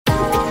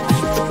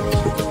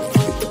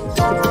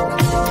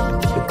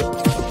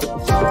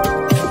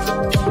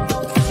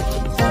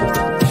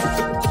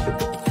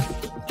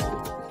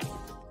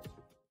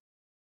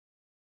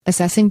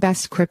Assessing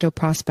best crypto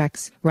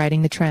prospects,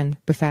 riding the trend,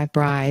 BEFE,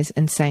 BRISE,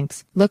 and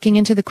CENX. Looking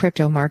into the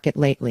crypto market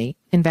lately,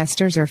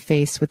 investors are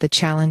faced with the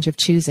challenge of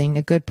choosing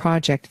a good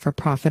project for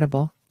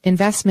profitable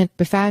investment.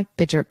 BEFE,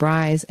 Bitgert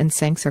BRISE, and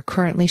CENX are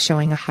currently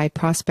showing a high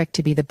prospect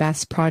to be the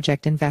best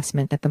project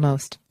investment at the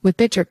most. With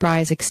Bitgert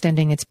BRISE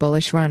extending its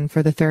bullish run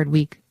for the third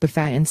week, BEFE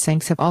and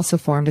CENX have also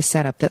formed a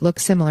setup that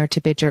looks similar to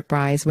Bitgert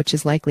BRISE, which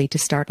is likely to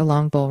start a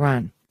long bull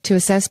run. To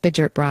assess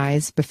Bitgert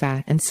BRISE,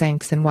 BEFE, and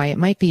CENX and why it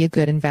might be a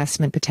good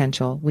investment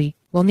potential, we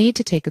will need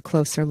to take a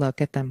closer look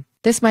at them.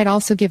 This might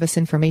also give us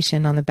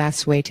information on the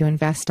best way to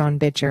invest on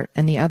Bitgert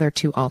and the other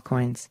two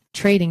altcoins.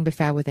 Trading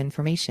BEFE with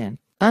information.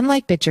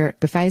 Unlike Bitgert,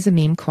 BEFE is a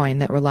meme coin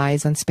that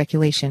relies on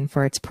speculation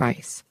for its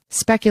price.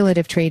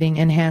 Speculative trading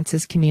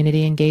enhances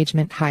community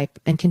engagement, hype,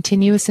 and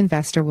continuous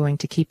investor wooing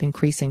to keep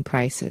increasing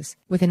prices.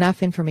 With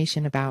enough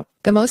information about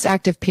the most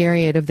active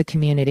period of the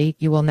community,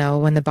 you will know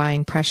when the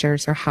buying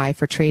pressures are high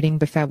for trading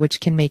BEFE, which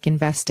can make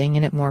investing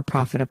in it more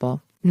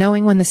profitable.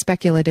 Knowing when the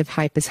speculative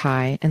hype is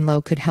high and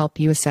low could help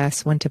you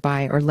assess when to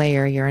buy or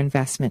layer your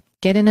investment.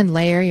 Get in and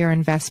layer your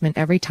investment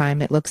every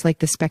time it looks like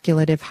the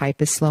speculative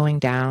hype is slowing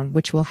down,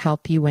 which will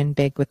help you win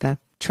big with the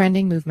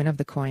trending movement of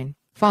the coin.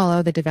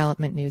 Follow the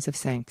development news of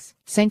CENX.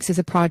 CENX is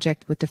a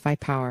project with DeFi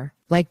power.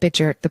 Like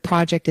Bitgert, the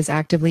project is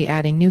actively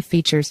adding new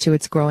features to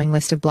its growing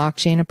list of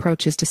blockchain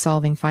approaches to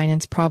solving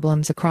finance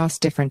problems across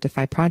different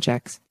DeFi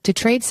projects. To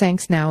trade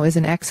CENX now is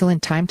an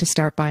excellent time to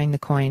start buying the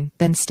coin,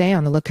 then stay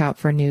on the lookout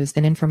for news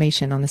and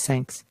information on the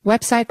CENX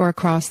website or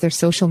across their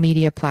social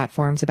media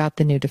platforms about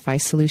the new DeFi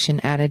solution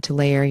added to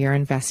layer your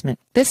investment.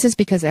 This is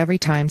because every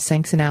time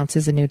CENX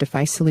announces a new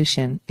DeFi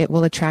solution, it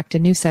will attract a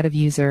new set of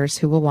users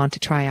who will want to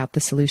try out the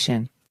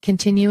solution.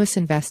 Continuous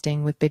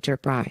investing with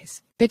Bitgert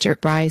BRISE.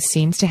 Bitgert BRISE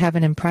seems to have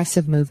an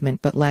impressive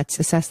movement, but let's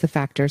assess the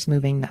factors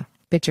moving the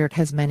Bitgert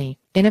has many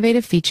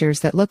innovative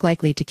features that look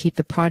likely to keep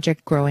the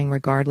project growing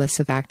regardless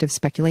of active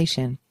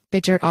speculation.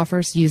 Bitgert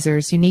offers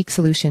users unique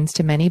solutions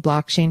to many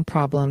blockchain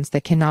problems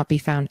that cannot be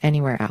found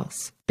anywhere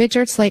else.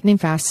 Bitgert's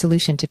lightning-fast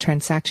solution to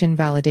transaction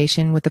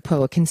validation with the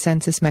POA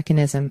consensus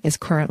mechanism is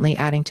currently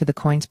adding to the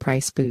coin's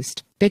price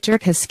boost.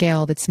 Bitgert has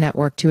scaled its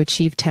network to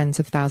achieve tens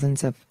of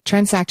thousands of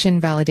transaction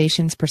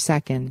validations per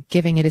second,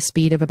 giving it a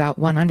speed of about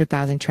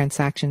 100,000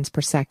 transactions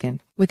per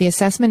second. With the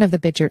assessment of the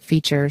Bitgert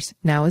features,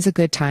 now is a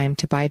good time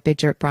to buy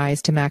Bitgert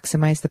BRISE to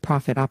maximize the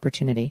profit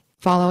opportunity.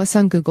 Follow us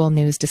on Google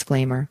News.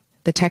 Disclaimer: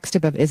 the text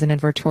above is an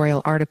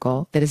advertorial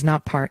article that is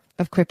not part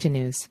of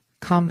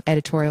cryptonews.com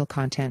editorial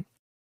content.